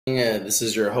This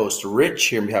is your host, Rich.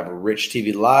 Here we have a Rich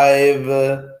TV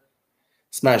Live.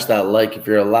 Smash that like if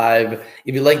you're alive.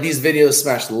 If you like these videos,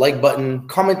 smash the like button,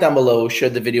 comment down below, share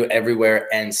the video everywhere,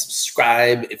 and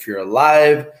subscribe if you're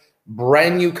alive.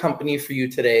 Brand new company for you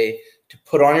today to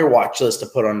put on your watch list, to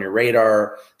put on your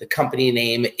radar. The company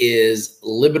name is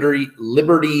Liberty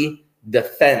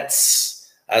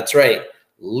Defense. That's right.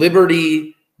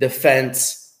 Liberty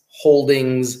Defense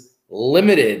Holdings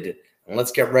Ltd. And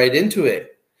let's get right into it.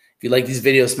 If you like these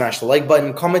videos, smash the like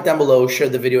button, comment down below, share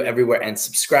the video everywhere, and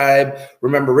subscribe.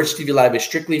 Remember, Rich TV Live is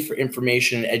strictly for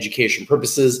information and education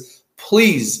purposes.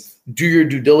 Please do your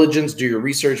due diligence, do your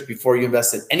research before you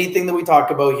invest in anything that we talk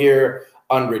about here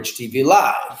on Rich TV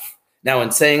Live. Now,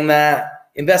 in saying that,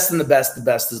 invest in the best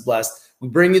is blessed. We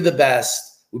bring you the best.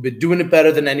 We've been doing it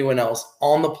better than anyone else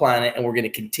on the planet, and we're going to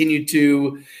continue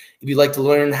to. If you'd like to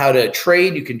learn how to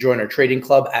trade, you can join our trading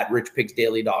club at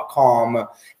richpicksdaily.com,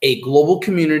 a global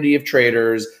community of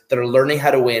traders that are learning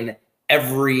how to win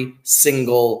every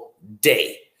single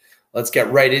day. Let's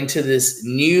get right into this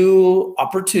new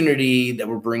opportunity that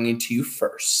we're bringing to you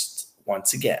first.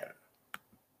 Once again,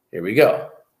 here we go.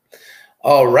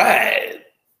 All right.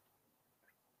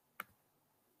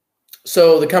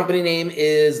 So the company name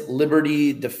is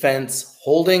Liberty Defense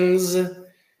Holdings.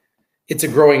 It's a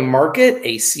growing market,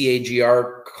 a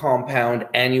CAGR compound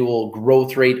annual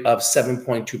growth rate of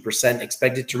 7.2%,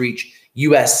 expected to reach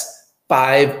US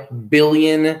 $5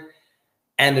 billion,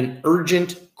 and an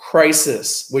urgent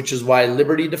crisis, which is why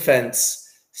Liberty Defense,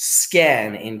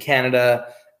 SCAN in Canada,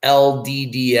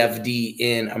 LDDFF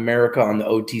in America on the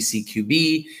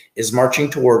OTCQB, is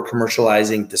marching toward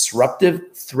commercializing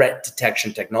disruptive threat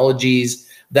detection technologies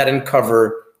that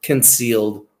uncover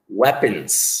concealed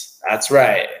weapons. That's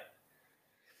right.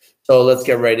 So let's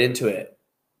get right into it.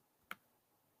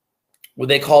 What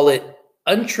they call it,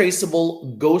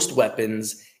 untraceable ghost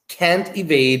weapons can't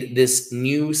evade this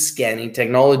new scanning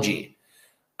technology.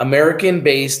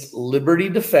 American-based Liberty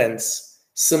Defense,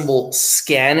 symbol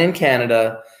SCAN in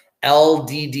Canada,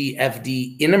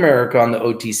 LDDFF in America on the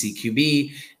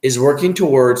OTCQB, is working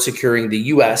towards securing the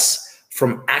U.S.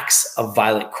 from acts of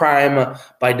violent crime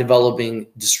by developing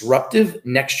disruptive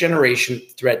next-generation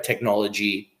threat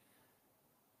technology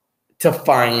to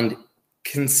find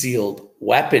concealed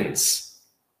weapons.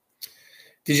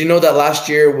 Did you know that last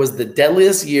year was the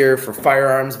deadliest year for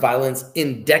firearms violence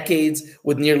in decades,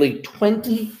 with nearly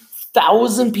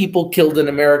 20,000 people killed in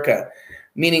America,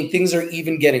 meaning things are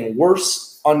even getting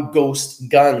worse on ghost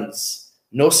guns.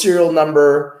 No serial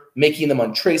number, making them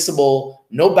untraceable,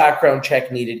 no background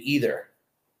check needed either.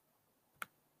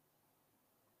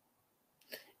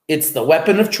 It's the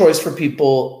weapon of choice for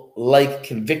people like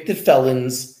convicted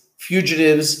felons,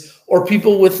 fugitives, or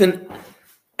people with an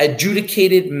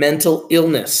adjudicated mental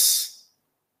illness.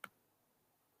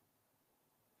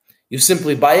 You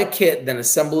simply buy a kit, then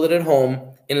assemble it at home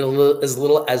in as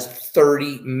little as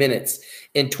 30 minutes.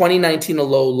 In 2019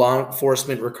 alone, law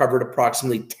enforcement recovered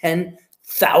approximately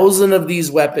 10,000 of these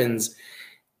weapons.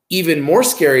 Even more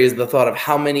scary is the thought of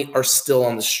how many are still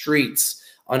on the streets.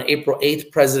 On April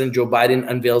 8th, President Joe Biden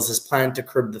unveils his plan to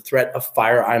curb the threat of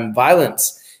firearm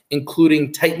violence,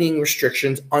 including tightening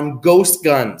restrictions on ghost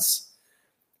guns.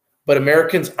 But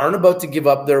Americans aren't about to give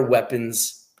up their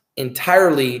weapons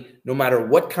entirely, no matter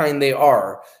what kind they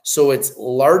are. So it's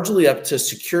largely up to the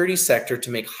security sector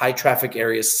to make high traffic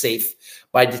areas safe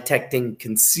by detecting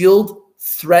concealed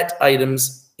threat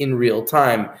items in real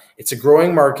time. It's a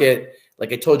growing market.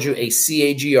 Like I told you, a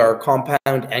CAGR compound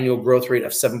annual growth rate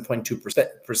of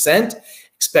 7.2%,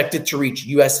 expected to reach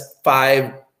US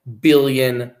 $5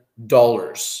 billion.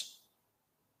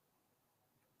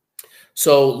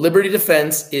 So Liberty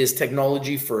Defense is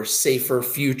technology for a safer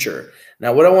future.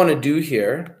 Now, what I want to do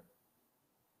here,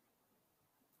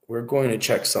 we're going to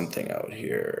check something out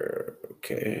here.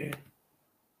 Okay.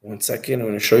 1 second. I'm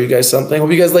going to show you guys something.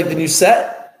 Hope you guys like the new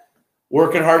set.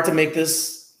 Working hard to make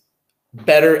this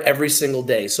better every single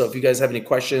day. So if you guys have any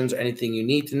questions or anything you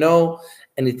need to know,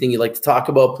 anything you'd like to talk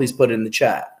about, please put it in the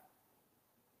chat.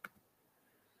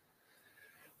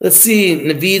 Let's see.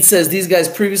 Naveed says these guys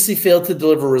previously failed to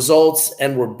deliver results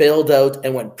and were bailed out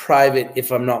and went private,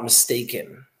 if I'm not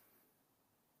mistaken.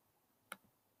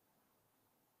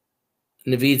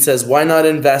 Naveed says, why not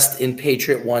invest in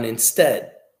Patriot One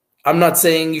instead? I'm not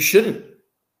saying you shouldn't.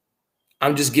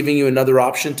 I'm just giving you another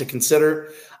option to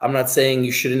consider. I'm not saying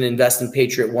you shouldn't invest in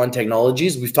Patriot One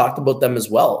Technologies. We've talked about them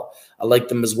as well. I like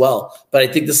them as well. But I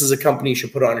think this is a company you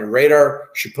should put on your radar,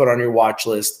 should put on your watch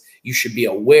list. You should be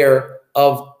aware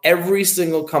of every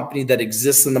single company that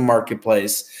exists in the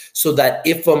marketplace so that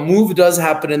if a move does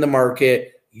happen in the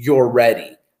market, you're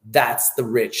ready. That's the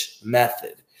Rich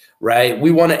method. right?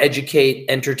 We want to educate,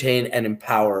 entertain, and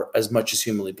empower as much as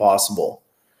humanly possible.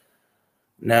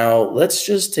 Now, let's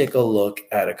just take a look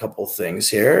at a couple things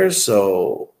here.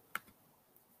 So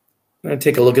I'm going to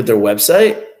take a look at their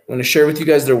website. I'm going to share with you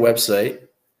guys their website.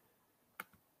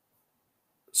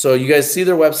 So you guys see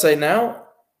their website now?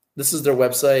 This is their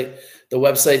website. The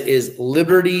website is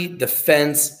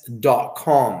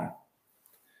libertydefense.com.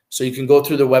 So you can go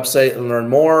through the website and learn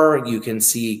more. You can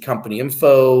see company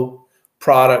info,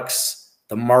 products,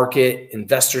 the market,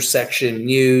 investor section,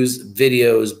 news,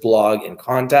 videos, blog, and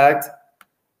contact.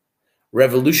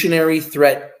 Revolutionary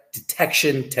threat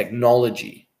detection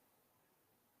technology.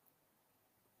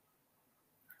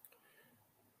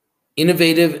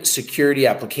 Innovative security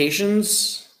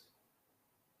applications.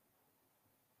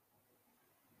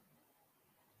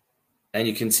 And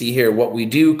you can see here what we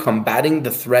do, combating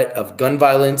the threat of gun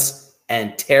violence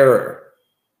and terror.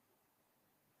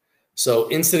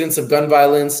 So incidents of gun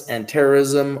violence and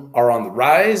terrorism are on the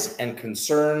rise, and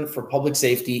concern for public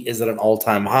safety is at an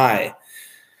all-time high.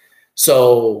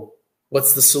 So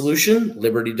what's the solution?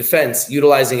 Liberty Defense,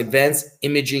 utilizing advanced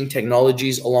imaging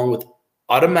technologies along with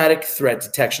automatic threat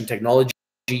detection technology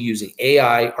using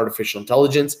AI, artificial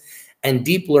intelligence, and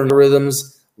deep learning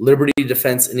algorithms. Liberty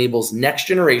Defense enables next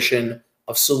generation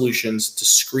of solutions to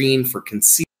screen for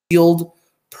concealed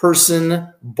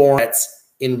person-born threats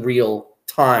in real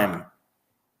time.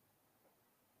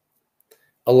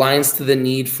 Aligns to the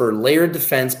need for layered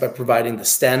defense by providing the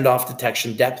standoff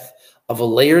detection depth of a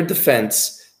layered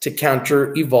defense to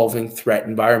counter evolving threat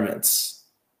environments.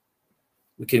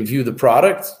 We can view the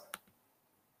product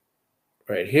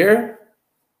right here.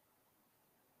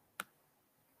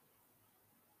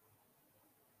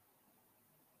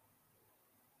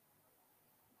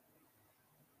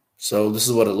 So this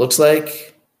is what it looks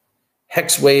like.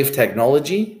 HexWave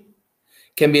technology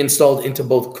can be installed into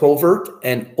both covert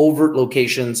and overt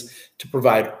locations to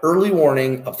provide early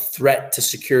warning of threat to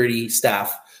security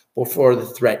staff before the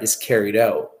threat is carried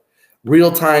out.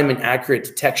 Real-time and accurate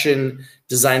detection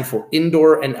designed for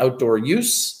indoor and outdoor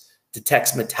use,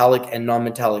 detects metallic and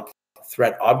non-metallic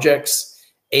threat objects,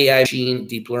 AI machine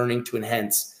deep learning to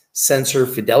enhance sensor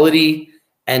fidelity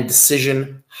and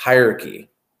decision hierarchy.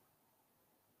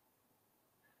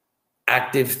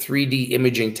 Active 3D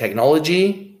imaging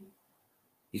technology.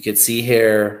 You can see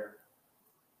here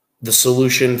the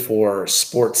solution for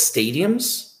sports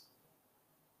stadiums.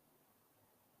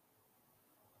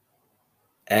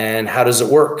 And how does it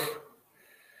work?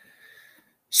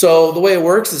 So the way it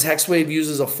works is HexWave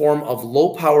uses a form of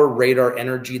low power radar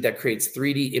energy that creates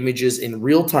 3D images in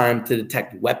real time to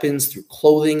detect weapons through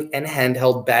clothing and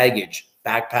handheld baggage,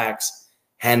 backpacks,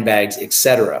 handbags,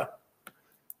 etc.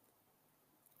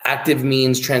 Active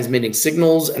means transmitting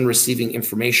signals and receiving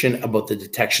information about the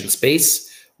detection space.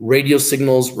 Radio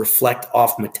signals reflect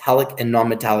off metallic and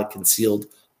non-metallic concealed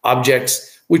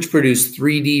objects, which produce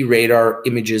 3D radar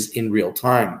images in real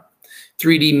time.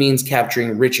 3D means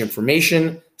capturing rich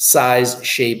information, size,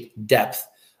 shape, depth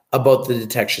about the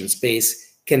detection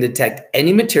space, can detect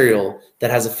any material that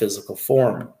has a physical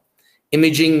form.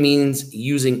 Imaging means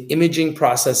using imaging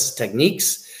process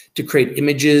techniques to create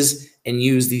images and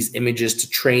use these images to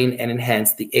train and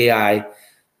enhance the AI,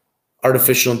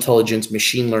 artificial intelligence,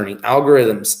 machine learning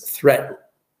algorithms, threat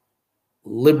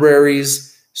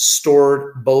libraries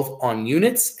stored both on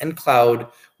units and cloud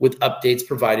with updates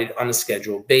provided on a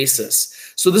scheduled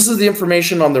basis. So this is the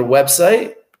information on their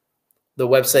website. The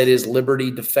website is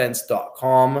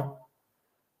libertydefense.com.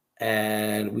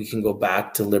 And we can go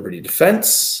back to Liberty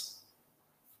Defense,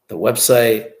 the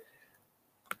website,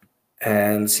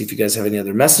 and see if you guys have any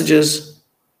other messages.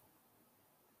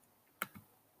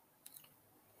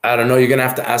 I don't know. You're going to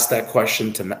have to ask that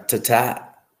question to Tat.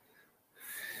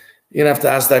 You're going to have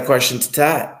to ask that question to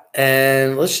Tat.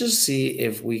 And let's just see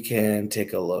if we can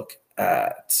take a look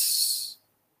at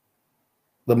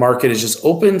the market is just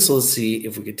open. So let's see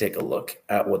if we could take a look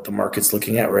at what the market's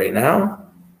looking at right now.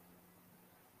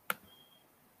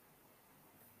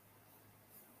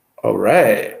 All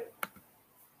right.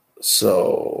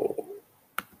 So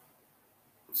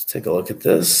let's take a look at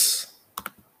this.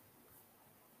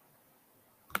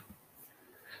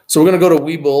 So we're going to go to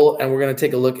Webull and we're going to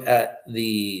take a look at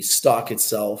the stock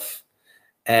itself.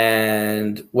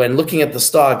 And when looking at the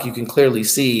stock, you can clearly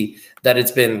see that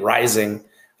it's been rising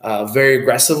very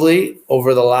aggressively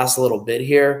over the last little bit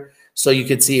here. So you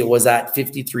could see it was at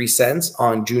 53 cents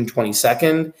on June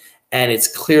 22nd, and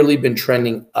it's clearly been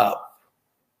trending up,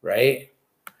 right?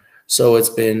 So it's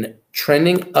been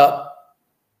trending up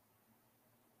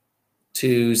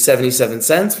to 77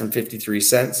 cents from 53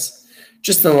 cents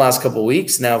just in the last couple of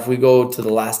weeks. Now, if we go to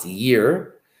the last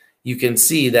year, you can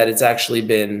see that it's actually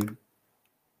been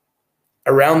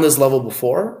around this level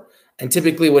before. And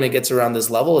typically when it gets around this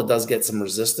level, it does get some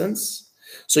resistance.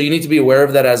 So you need to be aware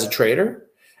of that as a trader.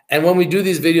 And when we do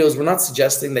these videos, we're not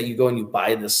suggesting that you go and you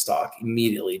buy this stock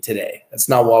immediately today. That's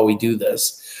not why we do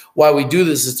this. Why we do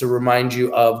this is to remind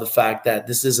you of the fact that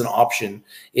this is an option.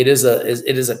 It is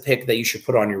a pick that you should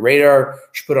put on your radar, you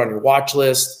should put on your watch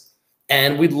list.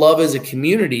 And we'd love as a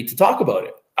community to talk about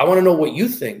it. I want to know what you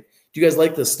think. Do you guys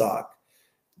like this stock?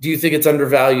 Do you think it's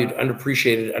undervalued,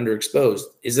 underappreciated, underexposed?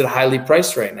 Is it highly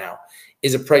priced right now?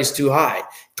 Is it priced too high?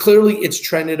 Clearly, it's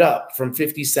trended up from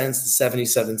 50 cents to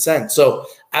 77 cents. So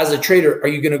as a trader, are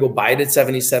you going to go buy it at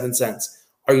 77 cents?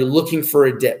 Are you looking for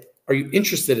a dip? Are you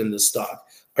interested in this stock?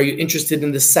 Are you interested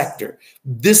in the sector?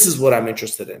 This is what I'm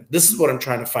interested in. This is what I'm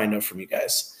trying to find out from you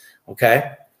guys,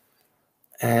 okay?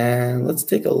 And let's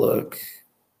take a look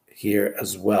here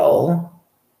as well.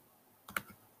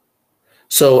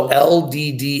 So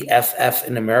LDDFF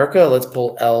in America, let's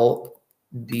pull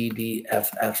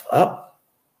LDDFF up.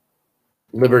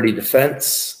 Liberty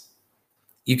Defense.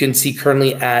 You can see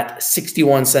currently at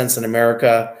 61 cents in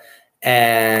America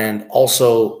and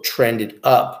also trended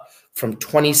up from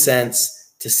 20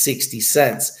 cents to 60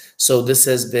 cents. So this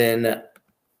has been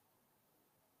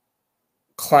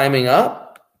climbing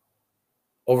up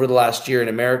over the last year in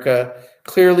America.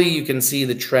 Clearly, you can see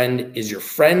the trend is your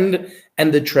friend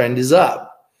and the trend is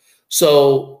up.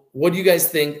 So what do you guys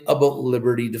think about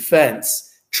Liberty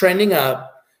Defense? Trending up,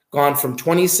 gone from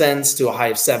 20 cents to a high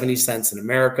of 70 cents in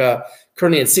America,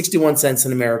 currently at 61 cents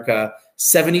in America,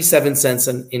 77 cents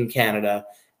in Canada.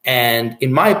 And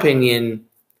in my opinion,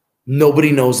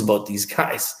 nobody knows about these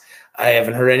guys. I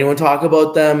haven't heard anyone talk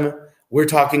about them. We're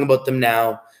talking about them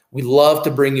now. We love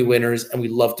to bring you winners, and we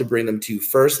love to bring them to you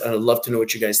first. And I'd love to know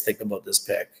what you guys think about this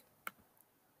pick.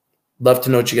 Love to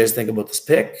know what you guys think about this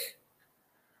pick.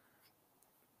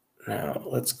 Now,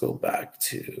 let's go back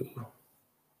to...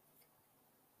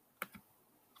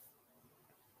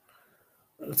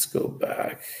 Let's go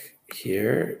back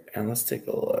here and let's take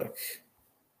a look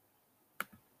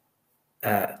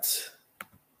at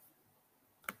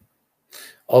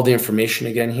all the information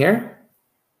again here.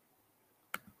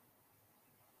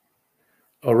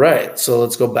 All right, so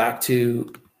let's go back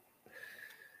to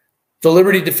the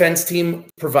Liberty Defense team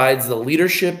provides the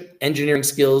leadership, engineering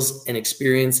skills, and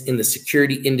experience in the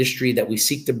security industry that we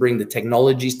seek to bring the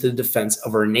technologies to the defense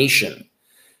of our nation.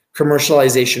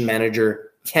 Commercialization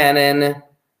manager, Canon,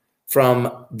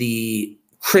 from the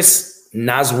Chris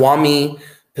Nazwami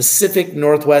Pacific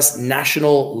Northwest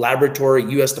National Laboratory,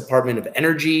 U.S. Department of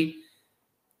Energy,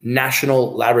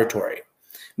 National Laboratory.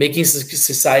 Making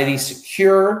society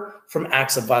secure from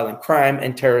acts of violent crime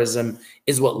and terrorism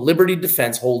is what Liberty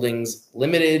Defense Holdings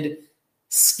Ltd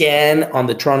scan on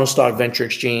the Toronto Stock Venture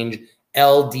Exchange,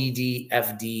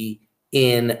 LDDFF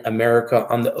in America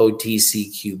on the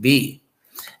OTCQB.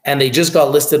 And they just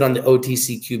got listed on the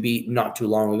OTCQB not too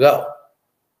long ago.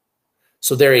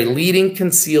 So they're a leading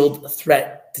concealed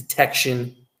threat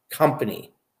detection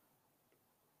company.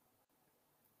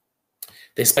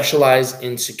 They specialize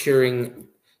in security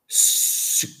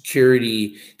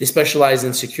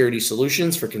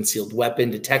solutions for concealed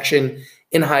weapon detection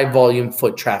in high volume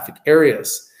foot traffic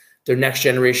areas. Their next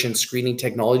generation screening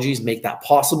technologies make that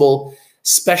possible,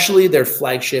 especially their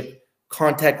flagship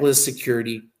contactless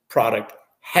security product,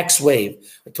 HexWave.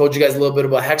 I told you guys a little bit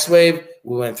about HexWave.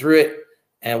 We went through it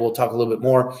and we'll talk a little bit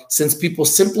more. Since people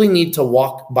simply need to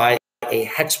walk by a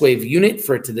HexWave unit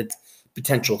for it to detect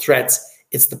potential threats,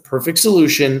 it's the perfect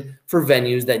solution for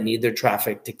venues that need their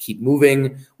traffic to keep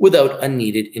moving without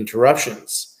unneeded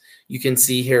interruptions. You can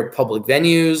see here public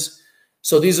venues.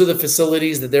 So these are the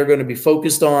facilities that they're going to be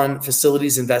focused on,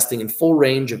 facilities investing in full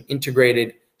range of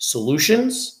integrated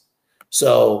solutions.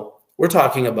 So we're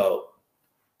talking about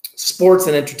sports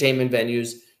and entertainment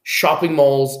venues, shopping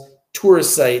malls,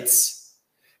 tourist sites,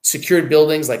 secured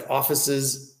buildings like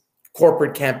offices,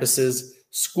 corporate campuses,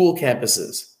 school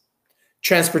campuses,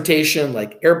 transportation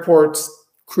like airports,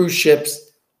 cruise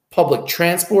ships, public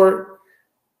transport,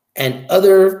 and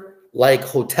other like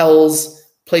hotels,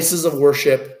 places of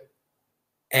worship,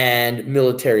 and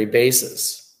military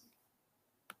bases.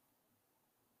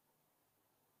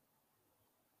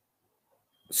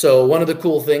 So one of the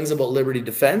cool things about Liberty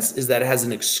Defense is that it has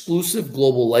an exclusive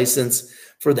global license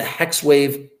for the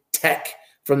HexWave tech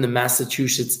from the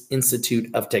Massachusetts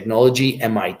Institute of Technology,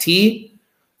 MIT,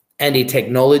 and a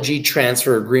technology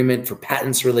transfer agreement for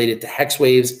patents related to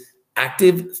HexWave's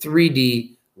active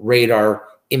 3D radar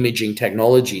imaging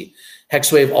technology.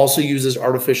 HexWave also uses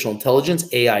artificial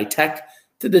intelligence, AI tech,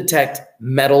 to detect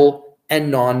metal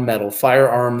and non-metal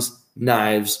firearms,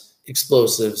 knives,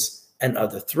 explosives, and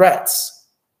other threats.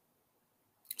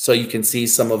 So you can see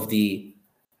some of the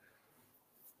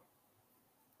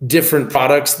different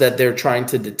products that they're trying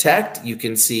to detect. You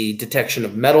can see detection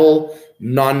of metal,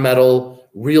 non-metal,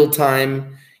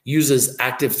 real-time, uses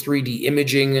active 3D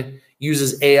imaging,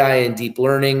 uses AI and deep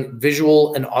learning,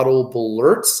 visual and audible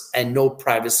alerts, and no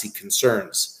privacy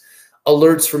concerns.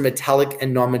 Alerts for metallic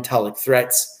and non-metallic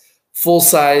threats,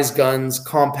 full-size guns,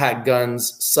 compact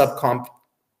guns,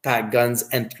 subcompact guns,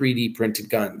 and 3D printed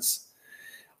guns.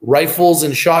 Rifles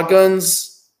and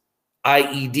shotguns,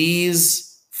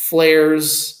 IEDs,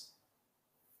 flares.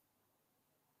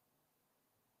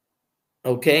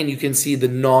 Okay, and you can see the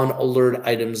non-alert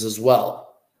items as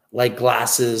well, like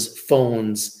glasses,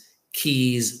 phones,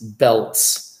 keys,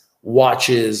 belts,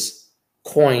 watches,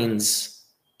 coins,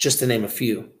 just to name a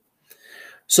few.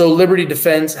 So Liberty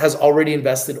Defense has already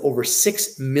invested over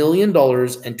 $6 million and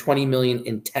 $20 million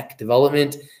in tech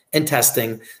development and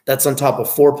testing. That's on top of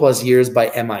 4+ years by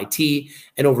MIT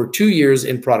and over 2 years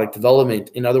in product development.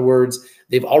 In other words,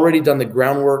 they've already done the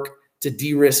groundwork to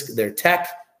de-risk their tech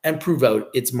and prove out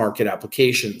its market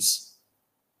applications.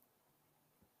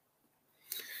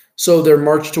 So their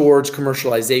march towards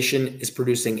commercialization is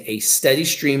producing a steady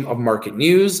stream of market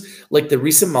news, like the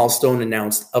recent milestone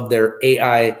announced of their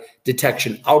AI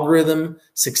detection algorithm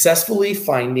successfully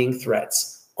finding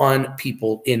threats on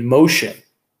people in motion.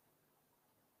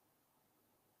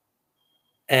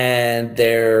 And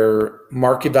their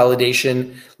market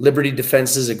validation, Liberty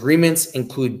Defense's agreements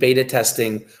include beta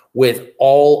testing with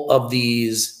all of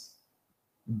these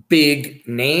big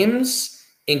names,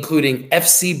 including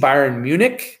FC Bayern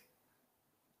Munich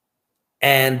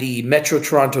and the Metro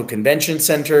Toronto Convention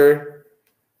Center,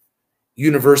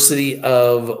 University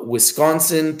of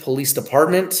Wisconsin Police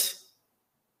Department,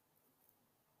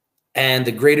 and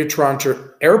the Greater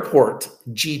Toronto Airport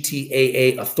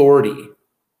GTAA Authority.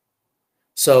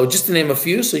 So just to name a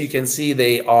few, so you can see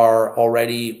they are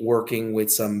already working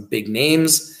with some big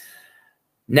names.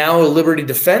 Now Liberty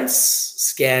Defense,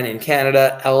 SCAN in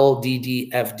Canada,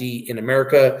 LDDFF in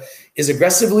America, is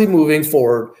aggressively moving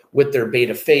forward with their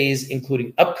beta phase,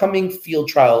 including upcoming field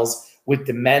trials with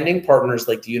demanding partners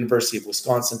like the University of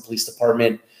Wisconsin Police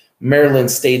Department, Maryland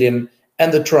Stadium,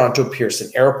 and the Toronto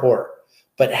Pearson Airport.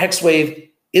 But HexWave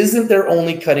isn't their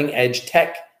only cutting-edge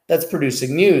tech that's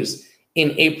producing news.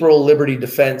 In April, Liberty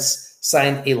Defense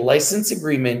signed a license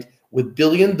agreement with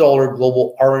billion-dollar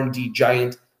global R&D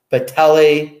giant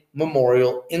Battelle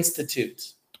Memorial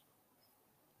Institute.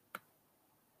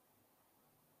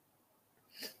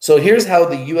 So here's how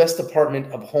the U.S.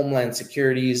 Department of Homeland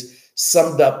Securities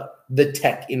summed up the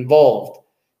tech involved.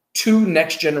 2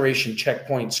 next-generation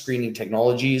checkpoint screening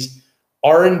technologies,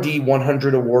 R&D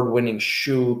 100 award-winning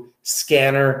shoe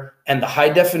scanner, and the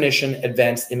high-definition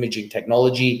advanced imaging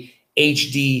technology,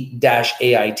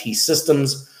 HD-AIT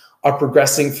systems, are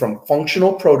progressing from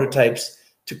functional prototypes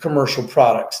to commercial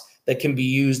products that can be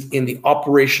used in the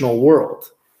operational world.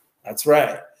 That's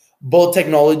right. Both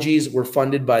technologies were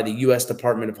funded by the U.S.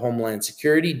 Department of Homeland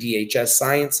Security, DHS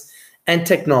Science and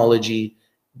Technology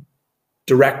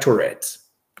Directorate,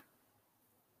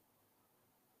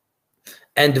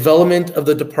 and development of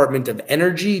the Department of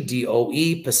Energy,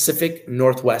 DOE, Pacific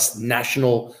Northwest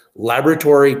National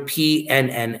Laboratory,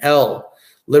 PNNL.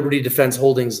 Liberty Defense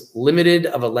Holdings Ltd.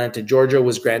 of Atlanta, Georgia,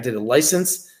 was granted a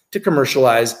license to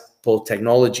commercialize both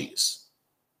technologies.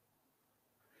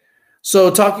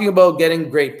 So talking about getting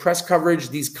great press coverage,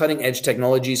 these cutting-edge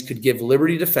technologies could give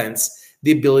Liberty Defense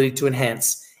the ability to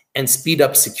enhance and speed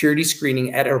up security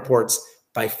screening at airports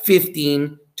by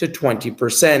 15 to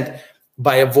 20%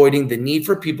 by avoiding the need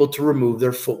for people to remove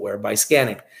their footwear by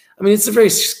scanning. I mean, it's a very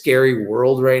scary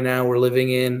world right now we're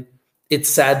living in. It's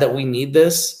sad that we need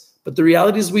this, but the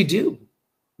reality is we do.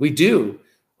 We do.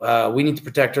 We need to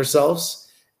protect ourselves.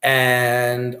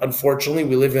 And unfortunately,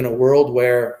 we live in a world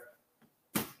where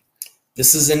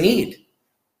this is a need.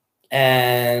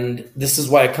 And this is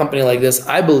why a company like this,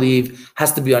 I believe,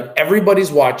 has to be on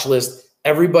everybody's watch list,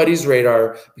 everybody's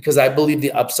radar, because I believe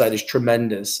the upside is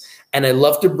tremendous. And I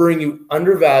love to bring you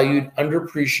undervalued,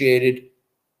 underappreciated,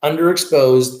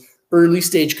 underexposed, early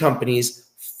stage companies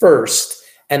first.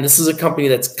 And this is a company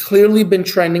that's clearly been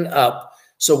trending up.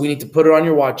 So we need to put it on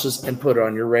your watch list and put it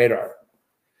on your radar.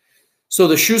 So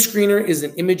the shoe screener is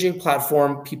an imaging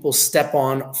platform people step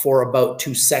on for about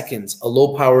 2 seconds. A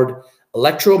low-powered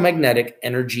electromagnetic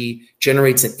energy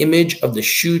generates an image of the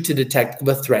shoe to detect if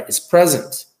a threat is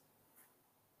present.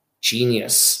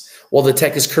 Genius. While the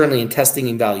tech is currently in testing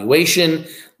and evaluation,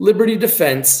 Liberty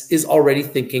Defense is already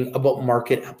thinking about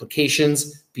market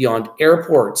applications beyond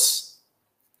airports.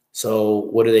 So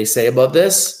what do they say about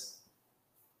this?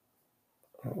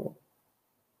 All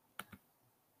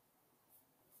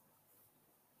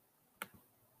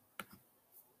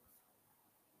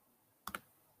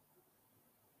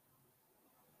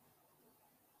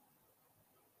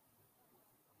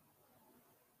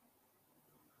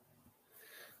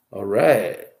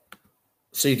right.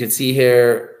 So you can see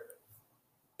here,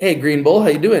 hey, Green Bull, how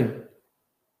you doing?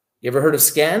 You ever heard of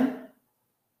Scan?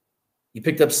 You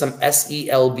picked up some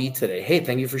SELB today. Hey,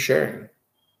 thank you for sharing.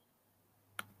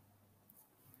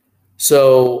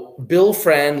 So Bill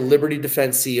Fran, Liberty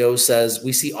Defense CEO, says,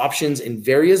 we see options in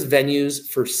various venues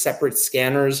for separate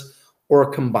scanners or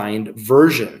a combined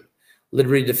version.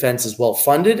 Liberty Defense is well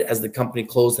funded as the company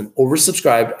closed an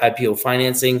oversubscribed IPO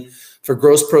financing for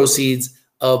gross proceeds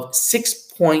of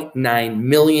 $6.9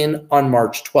 million on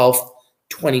March 12th,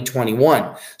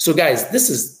 2021. So guys, this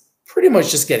is pretty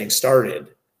much just getting started.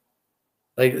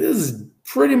 Like, this is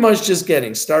pretty much just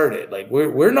getting started. Like,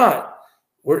 we're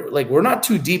not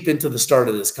too deep into the start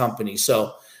of this company.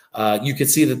 So you can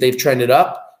see that they've trended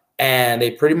up and they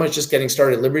pretty much just getting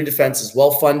started. Liberty Defense is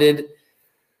well funded.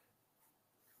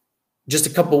 Just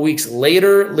a couple of weeks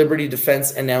later, Liberty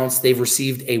Defense announced they've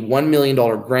received a $1 million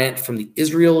grant from the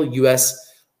Israel-U.S.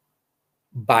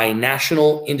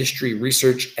 Binational Industry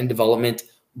Research and Development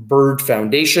Bird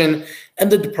Foundation and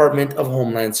the Department of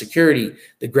Homeland Security.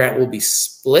 The grant will be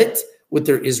split with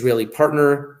their Israeli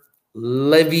partner,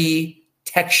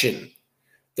 Levitation.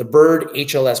 The Bird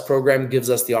HLS program gives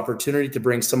us the opportunity to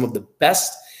bring some of the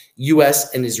best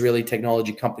U.S. and Israeli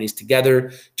technology companies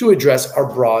together to address our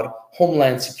broad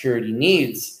homeland security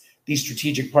needs. These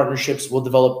strategic partnerships will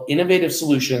develop innovative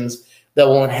solutions that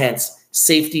will enhance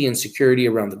safety and security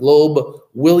around the globe.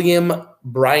 William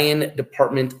Bryan,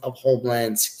 Department of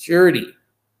Homeland Security.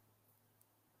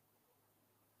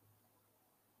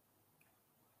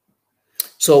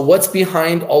 So what's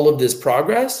behind all of this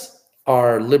progress?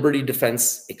 Are Liberty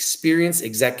Defense experienced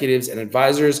executives and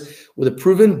advisors with a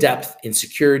proven depth in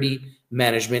security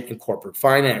management and corporate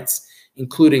finance,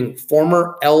 including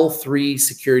former L3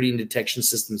 security and detection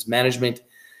systems management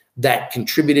that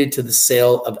contributed to the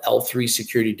sale of L3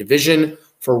 security division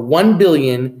for $1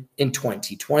 billion in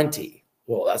 2020.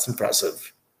 Well, that's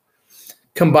impressive.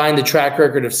 Combine the track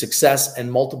record of success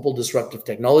and multiple disruptive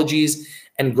technologies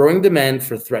and growing demand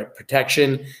for threat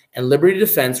protection, and Liberty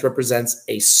Defense represents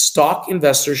a stock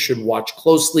investors should watch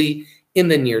closely in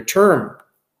the near term.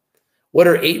 What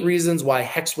are 8 reasons why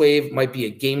HexWave might be a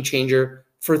game changer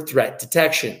for threat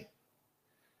detection?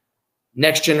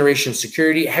 Next generation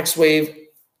security, HexWave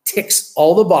ticks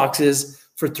all the boxes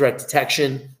for threat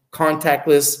detection,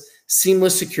 contactless,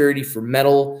 seamless security for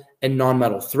metal and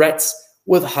non-metal threats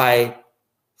with high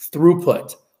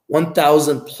throughput.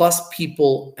 1,000 plus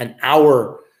people an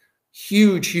hour.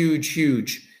 Huge, huge,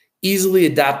 huge. Easily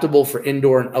adaptable for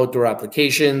indoor and outdoor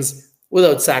applications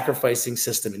without sacrificing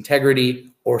system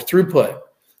integrity or throughput.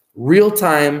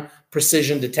 Real-time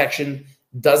precision detection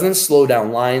doesn't slow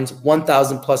down lines.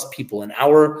 1,000 plus people an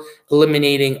hour,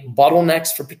 eliminating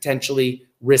bottlenecks for potentially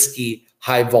risky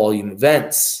high-volume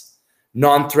events.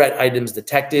 Non-threat items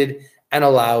detected and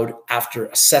allowed after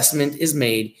assessment is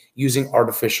made using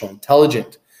artificial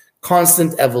intelligence.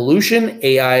 Constant evolution,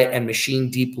 AI and machine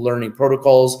deep learning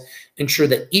protocols ensure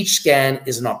that each scan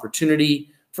is an opportunity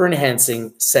for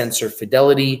enhancing sensor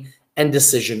fidelity and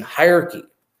decision hierarchy.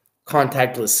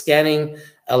 Contactless scanning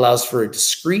allows for a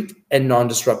discrete and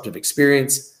non-disruptive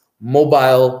experience.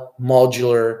 Mobile,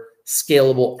 modular,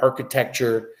 scalable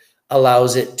architecture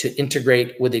allows it to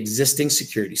integrate with existing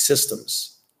security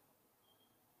systems.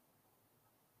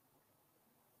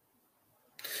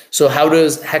 So how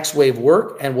does HexWave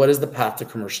work and what is the path to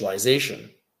commercialization?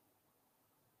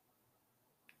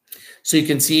 So you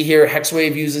can see here,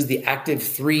 HexWave uses the active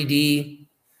 3D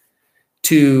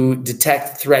to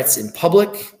detect threats in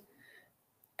public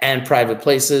and private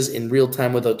places in real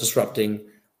time without disrupting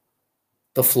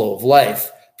the flow of life.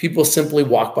 People simply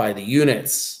walk by the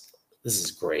units. This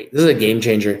is great. This is a game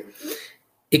changer.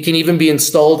 It can even be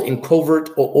installed in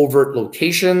covert or overt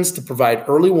locations to provide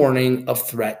early warning of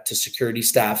threat to security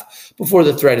staff before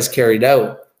the threat is carried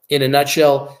out. In a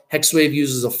nutshell, HexWave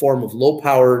uses a form of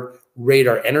low-powered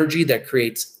radar energy that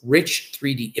creates rich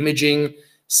 3D imaging,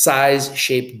 size,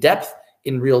 shape, depth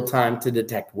in real time to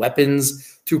detect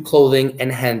weapons through clothing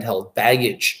and handheld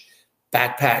baggage,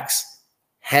 backpacks,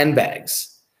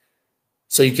 handbags.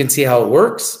 So you can see how it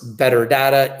works. Better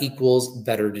data equals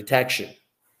better detection.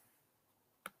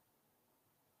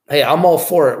 Hey, I'm all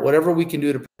for it. Whatever we can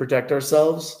do to protect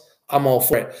ourselves, I'm all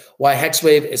for it. Why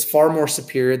HexWave is far more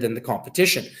superior than the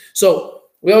competition. So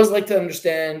we always like to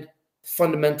understand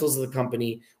fundamentals of the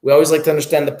company. We always like to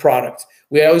understand the product.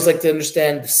 We always like to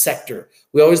understand the sector.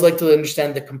 We always like to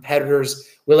understand the competitors.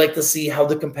 We like to see how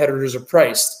the competitors are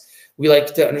priced. We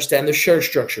like to understand the share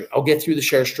structure. I'll get through the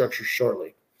share structure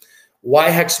shortly. Why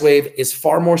HexWave is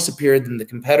far more superior than the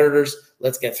competitors.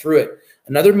 Let's get through it.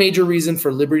 Another major reason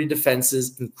for Liberty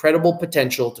Defense's incredible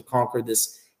potential to conquer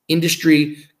this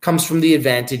industry comes from the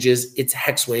advantages its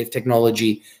HexWave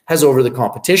technology has over the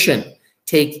competition.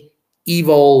 Take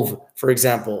Evolve, for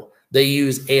example. They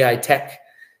use AI tech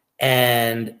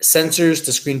and sensors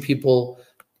to screen people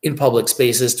in public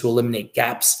spaces to eliminate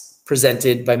gaps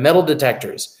presented by metal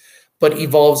detectors. But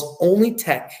Evolve's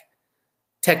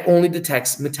tech only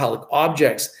detects metallic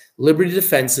objects. Liberty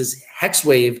Defense's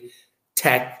HexWave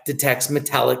tech detects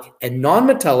metallic and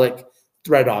non-metallic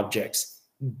threat objects.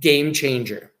 Game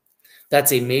changer.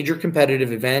 That's a major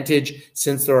competitive advantage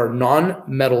since there are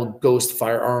non-metal ghost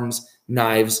firearms,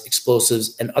 knives,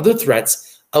 explosives, and other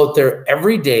threats out there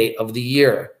every day of the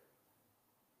year.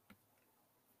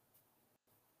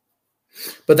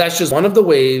 But that's just one of the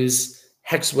ways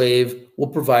HexWave will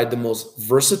provide the most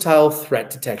versatile threat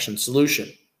detection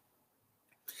solution.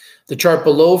 The chart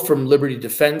below from Liberty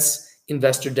Defense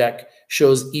investor deck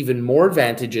shows even more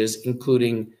advantages,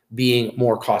 including being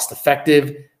more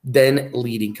cost-effective than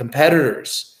leading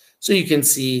competitors. So you can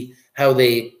see how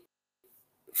they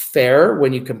fare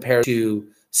when you compare to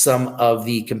some of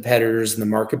the competitors in the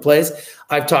marketplace.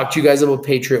 I've talked to you guys about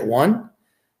Patriot One,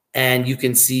 and you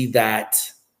can see that,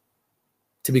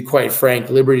 to be quite frank,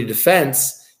 Liberty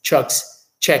Defense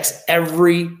checks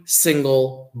every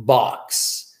single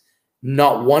box.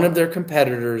 Not one of their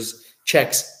competitors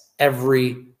checks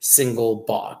every single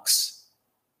box.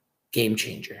 Game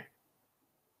changer.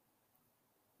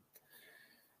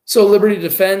 So Liberty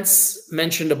Defense,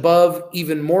 mentioned above,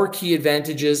 even more key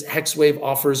advantages HexWave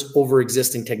offers over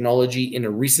existing technology in a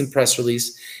recent press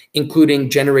release, including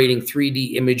generating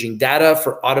 3D imaging data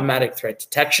for automatic threat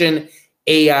detection,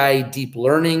 AI deep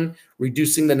learning,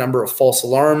 reducing the number of false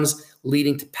alarms,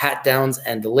 leading to pat downs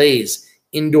and delays,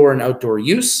 indoor and outdoor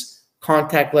use,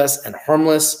 contactless and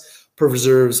harmless,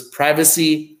 preserves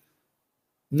privacy,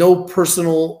 no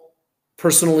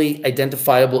personally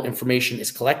identifiable information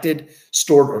is collected,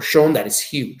 stored, or shown. That is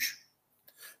huge.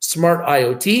 Smart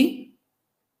IoT,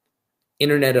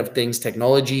 Internet of Things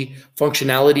technology,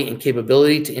 functionality and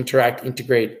capability to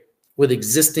integrate with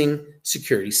existing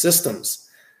security systems.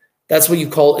 That's what you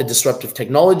call a disruptive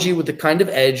technology with the kind of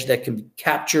edge that can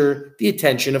capture the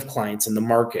attention of clients in the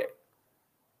market.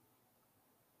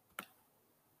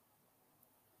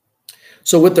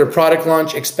 So with their product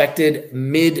launch expected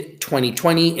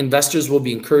mid-2020, investors will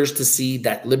be encouraged to see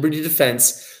that Liberty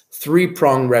Defense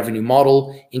three-pronged revenue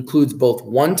model includes both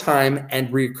one-time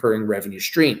and recurring revenue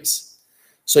streams.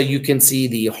 So you can see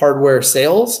the hardware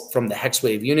sales from the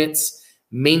HexWave units,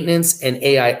 maintenance and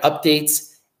AI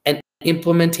updates, and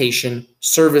implementation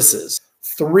services.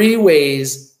 3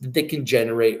 ways that they can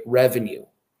generate revenue.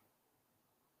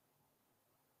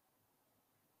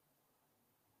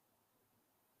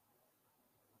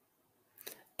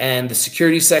 And the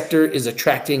security sector is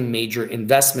attracting major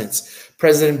investments.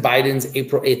 President Biden's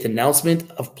April 8th announcement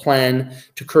of plan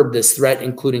to curb this threat,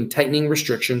 including tightening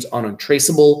restrictions on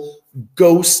untraceable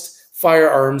ghost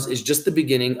firearms, is just the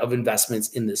beginning of investments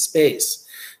in this space.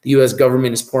 The U.S.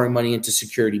 government is pouring money into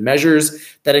security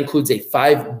measures. That includes a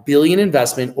 $5 billion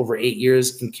investment over 8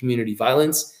 years in community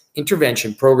violence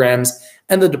intervention programs,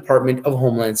 and the Department of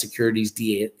Homeland Security's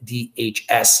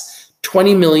DHS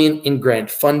 $20 million in grant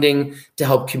funding to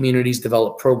help communities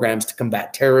develop programs to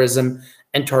combat terrorism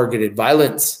and targeted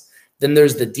violence. Then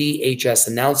there's the DHS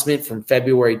announcement from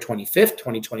February 25th,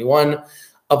 2021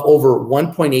 of over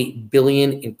 $1.8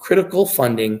 billion in critical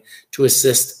funding to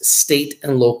assist state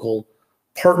and local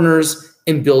partners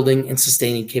in building and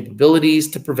sustaining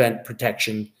capabilities to prevent,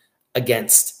 protection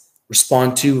against,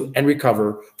 respond to, and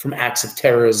recover from acts of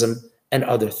terrorism and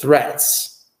other threats.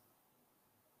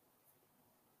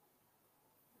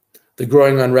 The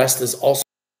growing unrest is also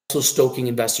stoking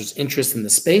investors' interest in the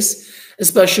space,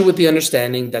 especially with the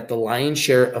understanding that the lion's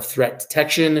share of threat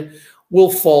detection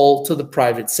will fall to the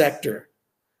private sector,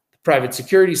 the private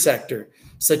security sector,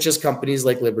 such as companies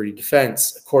like Liberty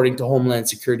Defense. According to Homeland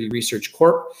Security Research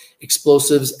Corp,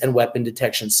 Explosives and Weapon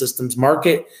Detection Systems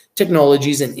Market,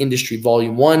 Technologies and Industry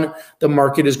Volume 1, the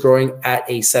market is growing at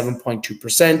a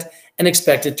 7.2% and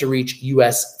expected to reach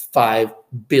US $5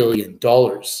 billion.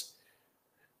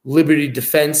 Liberty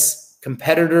Defense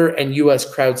competitor and U.S.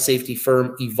 crowd safety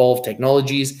firm Evolve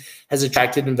Technologies has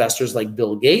attracted investors like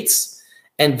Bill Gates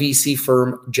and VC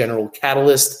firm General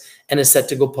Catalyst, and is set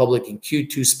to go public in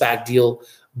Q2 SPAC deal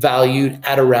valued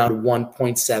at around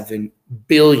 1.7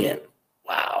 billion.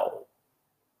 Wow.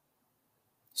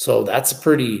 So that's a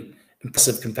pretty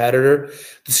impressive competitor.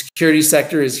 The security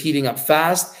sector is heating up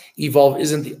fast. Evolve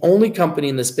isn't the only company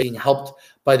in this space being helped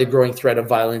by the growing threat of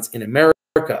violence in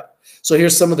America. So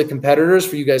here's some of the competitors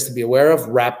for you guys to be aware of.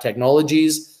 Wrap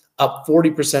Technologies, up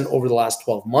 40% over the last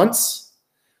 12 months.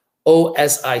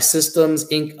 OSI Systems,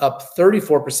 Inc., up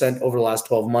 34% over the last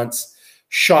 12 months.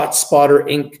 ShotSpotter,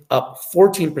 Inc., up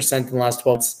 14% in the last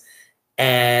 12 months.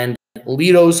 And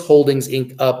Defense Holdings,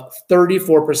 Inc., up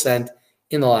 34%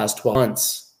 in the last 12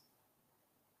 months.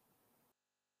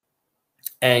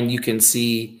 And you can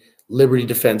see Liberty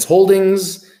Defense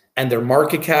Holdings and their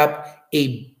market cap,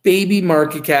 a baby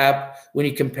market cap when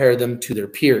you compare them to their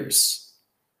peers.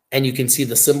 And you can see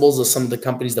the symbols of some of the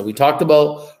companies that we talked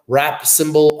about. WRAP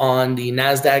symbol on the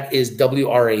NASDAQ is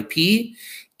WRAP.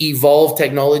 Evolve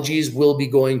Technologies will be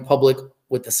going public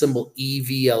with the symbol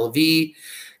EVLV.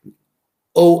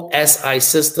 OSI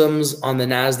Systems on the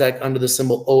NASDAQ under the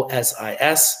symbol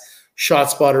OSIS.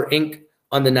 ShotSpotter Inc.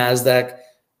 on the NASDAQ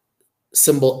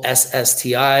symbol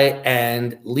SSTI,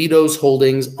 and Defense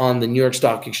Holdings on the New York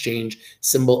Stock Exchange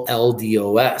symbol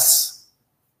LDOS.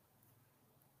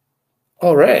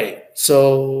 All right,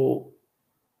 so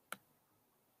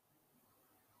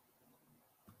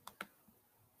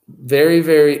very,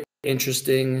 very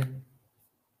interesting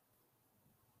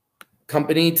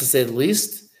company, to say the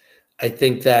least. I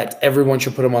think that everyone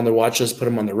should put them on their watch list, put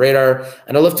them on their radar,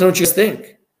 and I'd love to know what you guys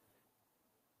think.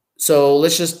 So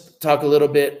let's just talk a little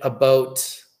bit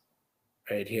about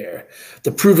right here,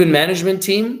 the proven management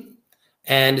team.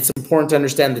 And it's important to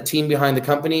understand the team behind the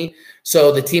company.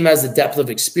 So the team has the depth of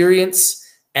experience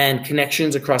and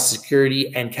connections across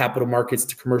security and capital markets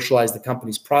to commercialize the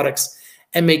company's products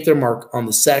and make their mark on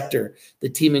the sector. The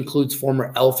team includes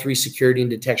former L3 Security and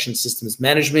Detection Systems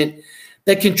Management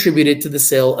that contributed to the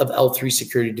sale of L3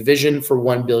 Security Division for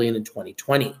 $1 billion in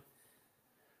 2020.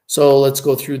 So let's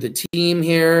go through the team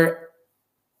here.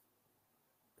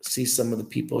 See some of the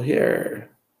people here.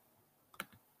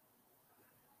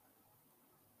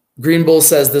 Green Bull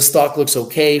says this stock looks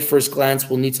okay. First glance,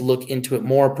 we'll need to look into it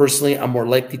more. Personally, I'm more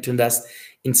likely to invest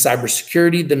in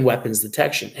cybersecurity than weapons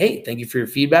detection. Hey, thank you for your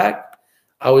feedback.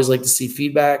 I always like to see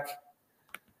feedback.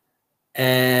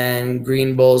 And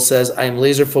Green Bull says, I am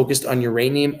laser focused on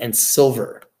uranium and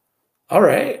silver. All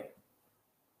right.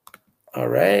 All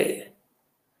right.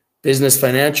 Business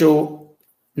Financial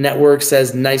Network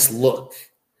says, nice look.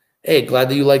 Hey, glad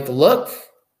that you like the look.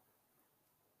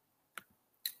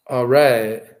 All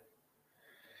right.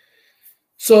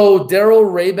 So Daryl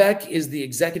Raybeck is the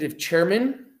executive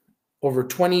chairman, over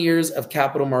 20 years of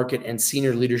capital market and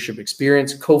senior leadership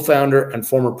experience, co-founder and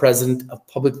former president of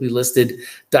publicly listed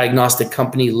diagnostic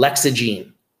company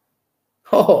Lexigene.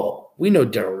 Oh, we know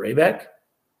Daryl Raybeck.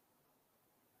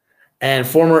 And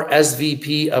former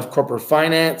SVP of corporate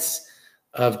finance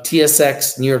of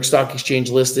TSX, New York Stock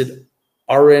Exchange listed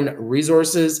RN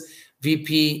Resources,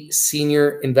 VP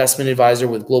Senior Investment Advisor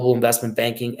with Global Investment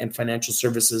Banking and Financial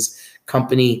Services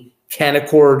company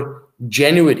Canaccord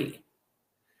Genuity.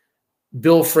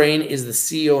 Bill Frayne is the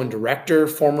CEO and director,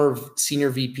 former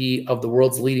senior VP of the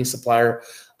world's leading supplier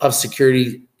of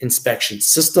security inspection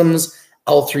systems,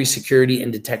 L3 Security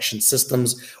and Detection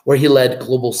Systems, where he led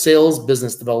global sales,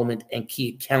 business development, and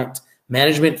key account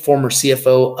management, former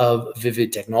CFO of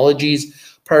Vivid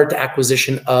Technologies, prior to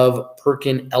acquisition of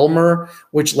Perkin-Elmer,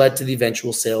 which led to the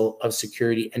eventual sale of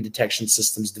Security and Detection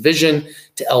Systems division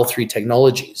to L3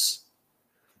 Technologies.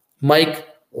 Mike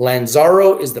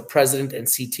Lanzaro is the president and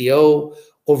CTO,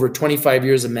 over 25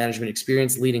 years of management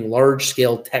experience leading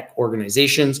large-scale tech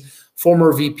organizations,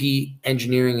 former VP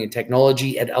Engineering and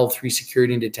Technology at L3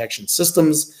 Security and Detection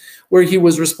Systems, where he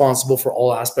was responsible for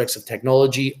all aspects of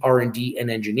technology, R&D, and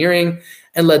engineering,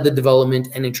 and led the development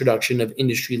and introduction of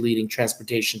industry-leading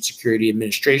transportation security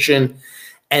administration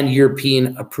and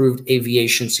European-approved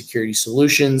aviation security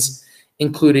solutions,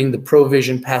 including the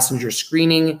ProVision passenger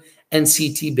screening and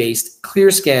CT-based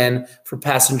ClearScan for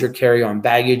passenger carry-on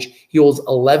baggage. He holds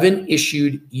 11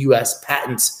 issued U.S.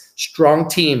 patents. Strong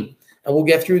team. And we'll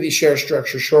get through the share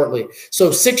structure shortly.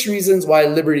 So 6 reasons why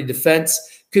Liberty Defense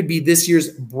could be this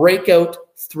year's breakout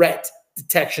threat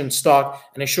detection stock.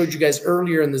 And I showed you guys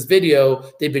earlier in this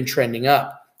video, they've been trending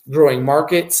up. Growing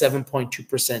market, 7.2%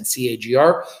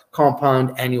 CAGR,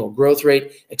 compound annual growth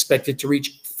rate, expected to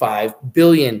reach $5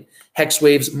 billion.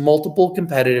 Hexwave's multiple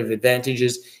competitive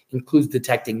advantages includes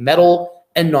detecting metal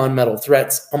and non-metal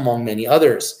threats, among many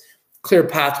others. Clear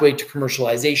pathway to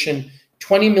commercialization,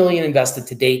 $20 million invested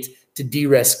to date to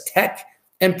de-risk tech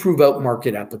and prove out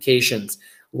market applications.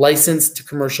 Licensed to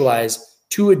commercialize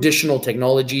 2 additional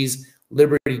technologies,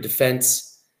 Liberty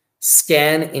Defense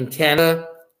Scan in Canada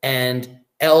and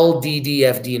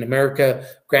LDDFD in America,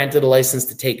 granted a license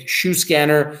to take shoe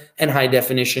scanner and high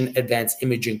definition advanced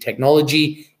imaging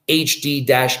technology,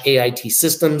 HD-AIT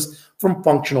systems from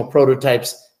functional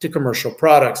prototypes to commercial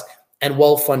products, and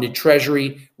well-funded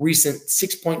treasury, recent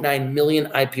 6.9 million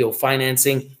IPO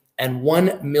financing, and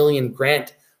 1 million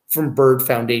grant from Bird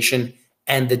Foundation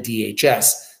and the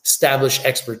DHS. Established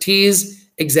expertise,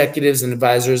 executives and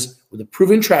advisors with a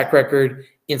proven track record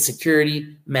in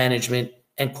security, management,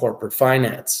 and corporate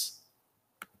finance.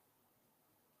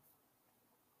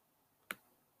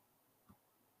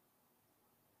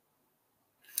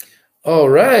 All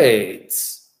right.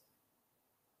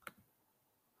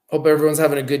 Hope everyone's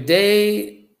having a good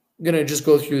day. I'm going to just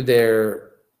go through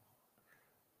their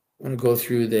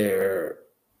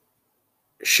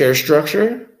share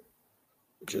structure.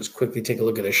 Just quickly take a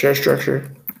look at their share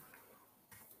structure.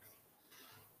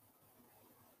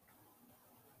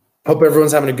 Hope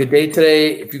everyone's having a good day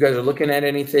today. If you guys are looking at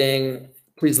anything,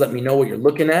 please let me know what you're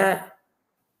looking at.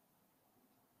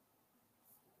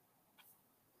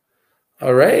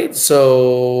 All right.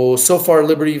 So far,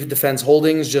 Liberty Defense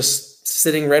Holdings just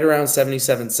sitting right around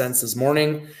 77 cents this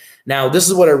morning. Now, this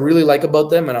is what I really like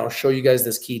about them, and I'll show you guys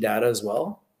this key data as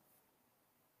well.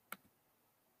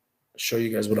 Show you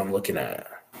guys what I'm looking at.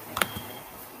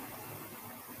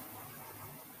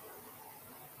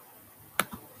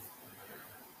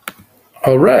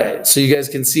 All right, so you guys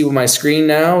can see my screen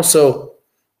now. So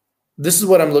this is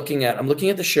what I'm looking at. I'm looking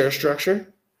at the share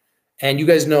structure, and you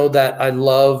guys know that I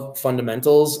love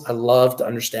fundamentals. I love to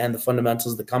understand the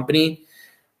fundamentals of the company.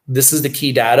 This is the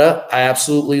key data. I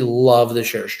absolutely love the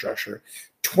share structure.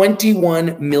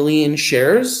 21 million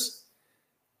shares,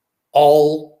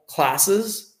 all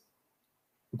classes.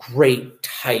 Great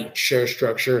tight share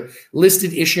structure.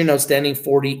 Listed, issued, and outstanding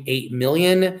 48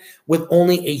 million with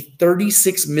only a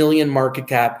 36 million market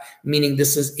cap, meaning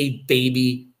this is a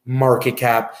baby market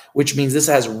cap, which means this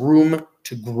has room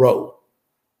to grow.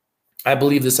 I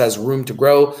believe this has room to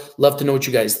grow. Love to know what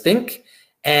you guys think.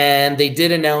 And they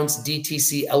did announce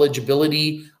DTC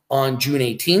eligibility on June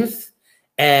 18th.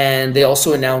 And they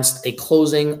also announced a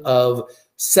closing of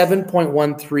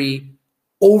 7.13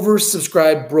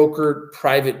 oversubscribed brokered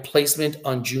private placement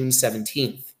on June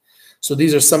 17th. So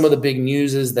these are some of the big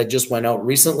newses that just went out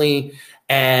recently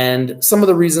and some of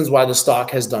the reasons why the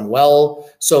stock has done well.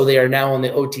 So they are now on the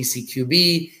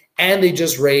OTCQB and they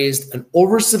just raised an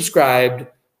oversubscribed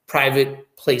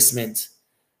private placement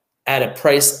at a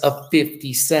price of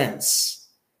 50 cents.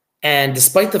 And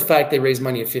despite the fact they raised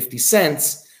money at 50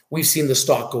 cents, we've seen the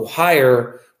stock go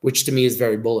higher, which to me is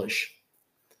very bullish.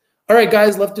 All right,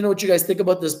 guys, love to know what you guys think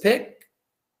about this pick.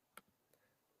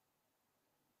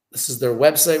 This is their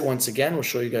website. Once again, we'll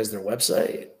show you guys their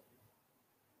website.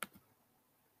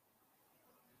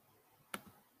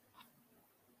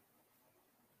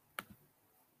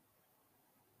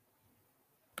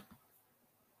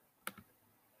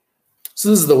 So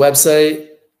this is the website.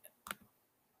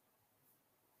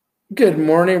 Good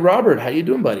morning, Robert. How you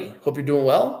doing, buddy? Hope you're doing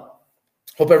well.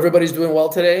 Hope everybody's doing well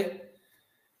today.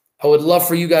 I would love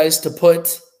for you guys to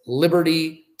put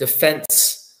Liberty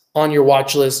Defense on your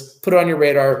watch list, put it on your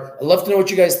radar. I'd love to know what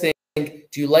you guys think.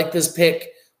 Do you like this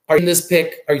pick? Are you in this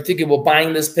pick? Are you thinking about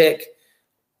buying this pick?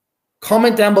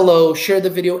 Comment down below, share the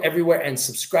video everywhere, and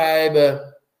subscribe. This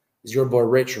is your boy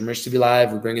Rich from Rich TV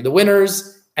Live. We bring you the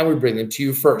winners, and we bring them to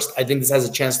you first. I think this has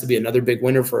a chance to be another big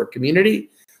winner for our community.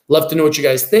 Love to know what you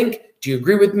guys think. Do you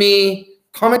agree with me?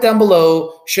 Comment down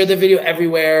below, share the video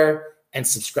everywhere, and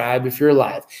subscribe if you're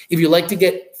live. If you'd like to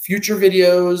get future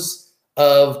videos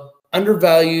of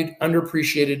undervalued,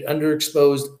 underappreciated,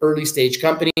 underexposed early stage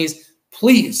companies,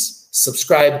 please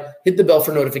subscribe, hit the bell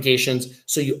for notifications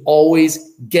so you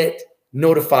always get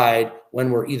notified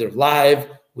when we're either live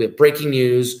with breaking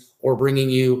news or bringing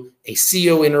you a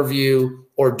CEO interview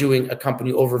or doing a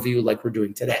company overview like we're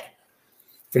doing today.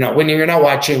 If you're not winning, you're not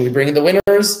watching. We bring in the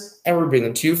winners and we bring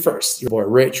them to you first. Your boy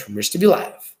Rich from Rich TV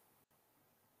Live.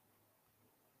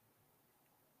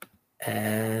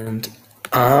 And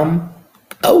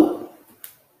out.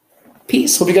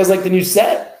 Peace. Hope you guys like the new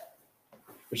set.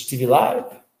 Rich TV Live.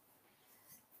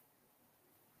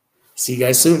 See you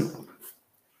guys soon.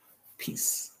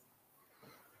 Peace.